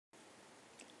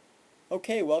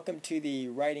Okay, welcome to the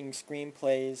Writing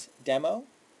Screenplays demo.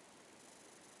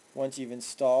 Once you've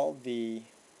installed the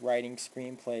Writing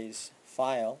Screenplays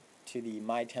file to the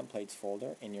My Templates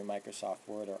folder in your Microsoft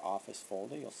Word or Office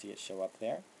folder, you'll see it show up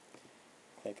there.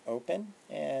 Click Open,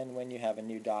 and when you have a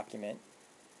new document,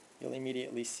 you'll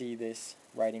immediately see this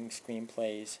Writing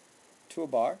Screenplays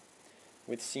toolbar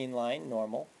with scene line,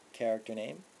 normal, character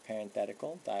name,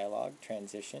 parenthetical, dialogue,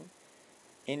 transition,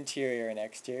 interior and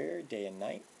exterior, day and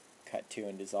night, cut to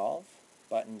and dissolve,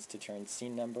 buttons to turn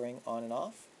scene numbering on and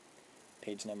off,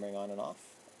 page numbering on and off,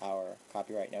 our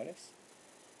copyright notice,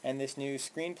 and this new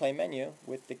screenplay menu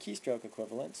with the keystroke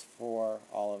equivalents for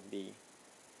all of the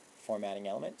formatting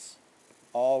elements,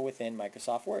 all within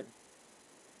Microsoft Word.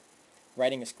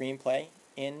 Writing a screenplay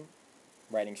in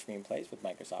Writing Screenplays with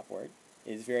Microsoft Word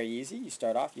is very easy. You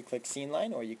start off, you click scene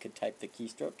line, or you could type the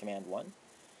keystroke, Command 1.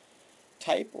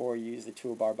 Type or use the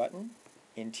toolbar button.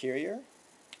 Interior,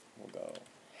 we'll go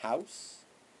house.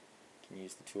 You can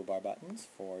use the toolbar buttons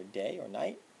for day or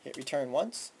night. Hit return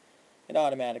once. It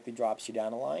automatically drops you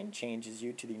down a line, changes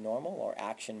you to the normal or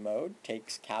action mode,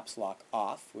 takes caps lock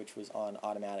off, which was on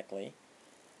automatically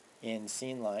in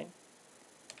scene line.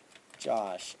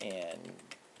 Josh and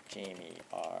Jamie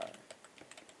are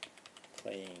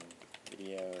playing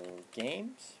video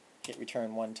games. Hit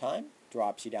return one time,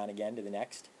 drops you down again to the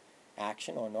next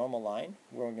action or normal line.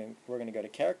 We're going to go to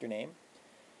character name.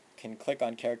 Can click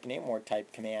on character name or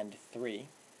type Command 3.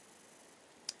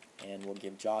 And we'll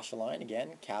give Josh a line. Again,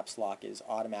 caps lock is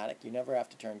automatic. You never have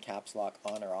to turn caps lock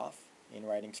on or off in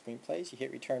Writing Screenplays. You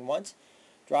hit return once,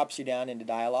 drops you down into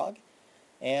dialogue.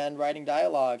 And writing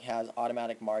dialogue has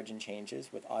automatic margin changes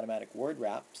with automatic word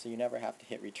wrap, so you never have to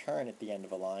hit return at the end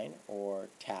of a line or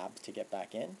tab to get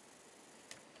back in.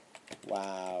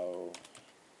 Wow,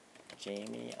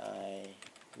 Jamie, I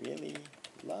really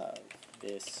love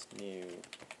this new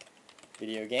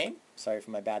video game. Sorry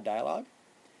for my bad dialogue.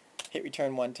 Hit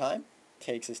return one time,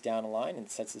 takes us down a line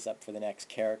and sets us up for the next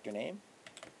character name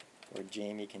where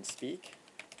Jamie can speak.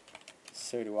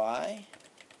 So do I.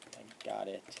 I got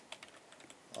it.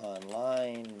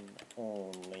 Online,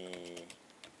 only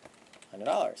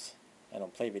 $100. I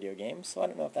don't play video games, so I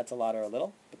don't know if that's a lot or a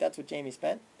little, but that's what Jamie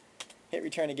spent. Hit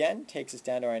return again, takes us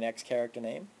down to our next character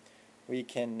name. We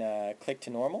can click to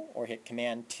normal or hit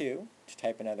Command 2 to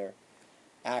type another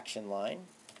action line.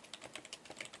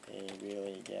 They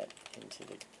really get into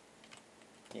the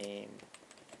game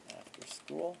after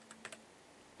school.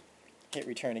 Hit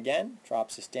return again,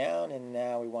 drops us down, and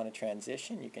now we want to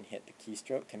transition. You can hit the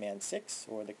keystroke Command 6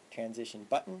 or the transition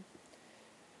button.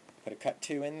 Put a cut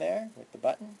to in there with the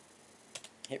button.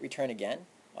 Hit return again,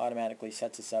 automatically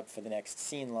sets us up for the next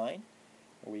scene line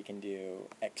where we can do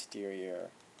exterior,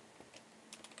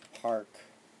 park,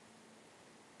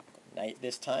 night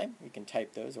this time. You can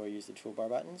type those or use the toolbar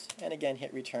buttons. And again,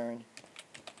 hit return.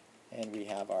 And we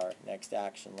have our next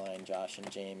action line. Josh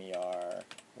and Jamie are,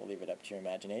 we'll leave it up to your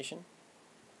imagination.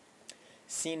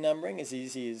 Scene numbering is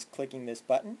easy as clicking this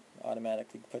button.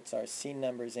 Automatically puts our scene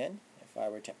numbers in. If I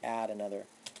were to add another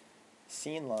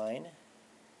scene line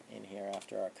in here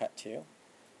after our cut to,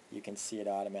 you can see it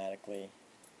automatically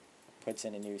puts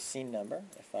in a new scene number.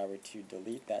 If I were to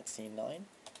delete that scene line,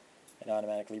 it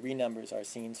automatically renumbers our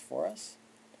scenes for us.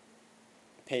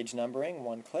 Page numbering,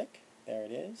 one click. There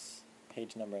it is.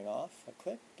 Page numbering off, a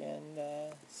click, and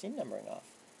scene numbering off.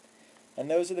 And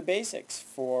those are the basics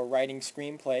for writing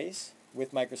screenplays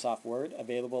with Microsoft Word,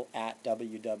 available at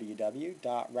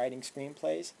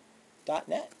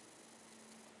www.writingscreenplays.net.